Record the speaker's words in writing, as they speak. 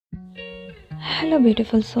Hello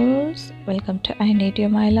beautiful souls, welcome to I Need You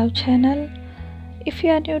My Love channel. If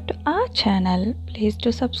you are new to our channel, please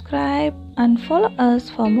do subscribe and follow us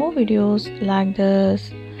for more videos like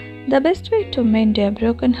this. The best way to mend a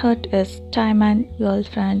broken heart is time and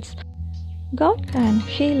girlfriends. God can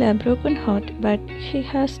heal a broken heart, but He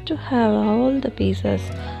has to have all the pieces.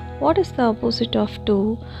 What is the opposite of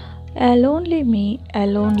two? A lonely me, a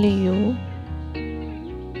lonely you.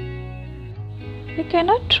 You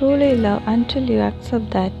cannot truly love until you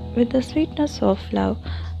accept that with the sweetness of love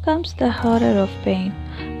comes the horror of pain.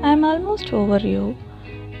 I am almost over you.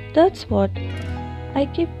 That's what I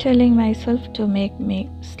keep telling myself to make me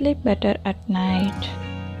sleep better at night.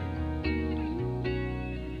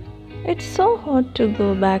 It's so hard to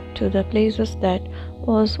go back to the places that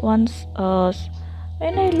was once ours.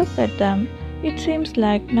 When I look at them, it seems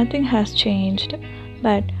like nothing has changed.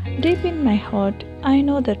 But deep in my heart, I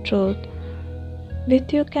know the truth.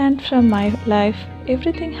 With you canned from my life,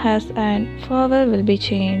 everything has and forever will be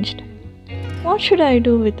changed. What should I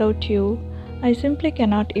do without you? I simply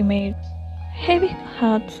cannot imagine. Heavy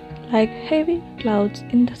hearts, like heavy clouds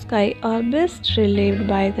in the sky, are best relieved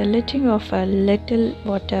by the letting of a little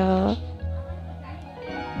water.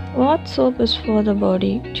 What soap is for the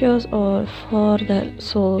body, tears are for the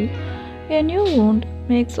soul. A new wound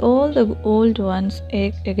makes all the old ones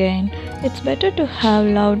ache again. It's better to have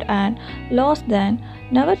loved and lost than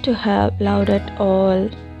never to have loved at all.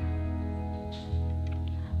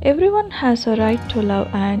 Everyone has a right to love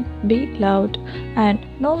and be loved, and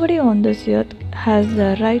nobody on this earth has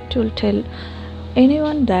the right to tell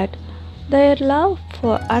anyone that their love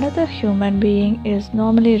for another human being is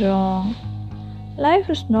normally wrong. Life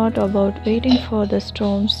is not about waiting for the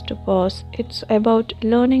storms to pass, it's about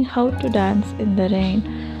learning how to dance in the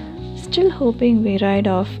rain, still hoping we ride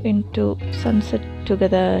off into sunset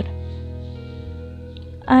together.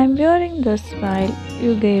 I'm wearing the smile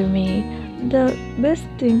you gave me. The best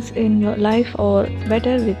things in life are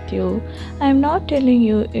better with you. I'm not telling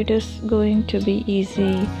you it is going to be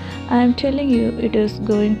easy. I'm telling you it is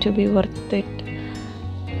going to be worth it.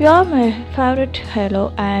 You are my favorite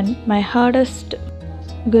hello and my hardest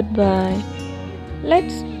goodbye.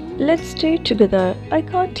 Let's stay together. I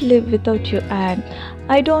can't live without you and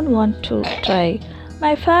I don't want to try.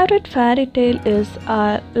 My favorite fairy tale is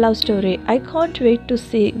our love story. I can't wait to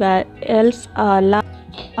see where else our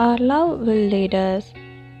love will lead us.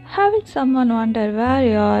 Having someone wonder where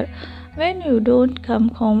you are when you don't come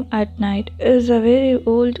home at night is a very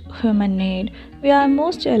old human need. We are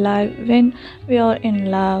most alive when we are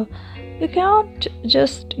in love. You cannot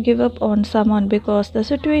just give up on someone because the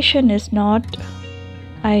situation is not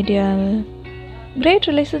ideal. Great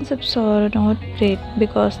relationships are not great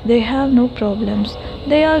because they have no problems.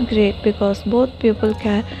 They are great because both people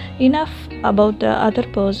care enough about the other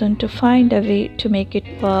person to find a way to make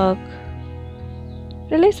it work.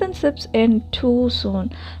 Relationships end too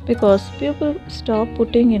soon because people stop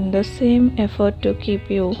putting in the same effort to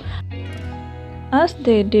keep you as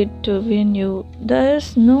they did to win you. There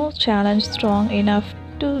is no challenge strong enough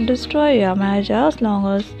to destroy your marriage as long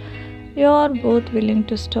as you are both willing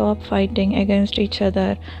to stop fighting against each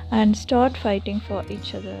other and start fighting for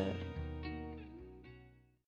each other.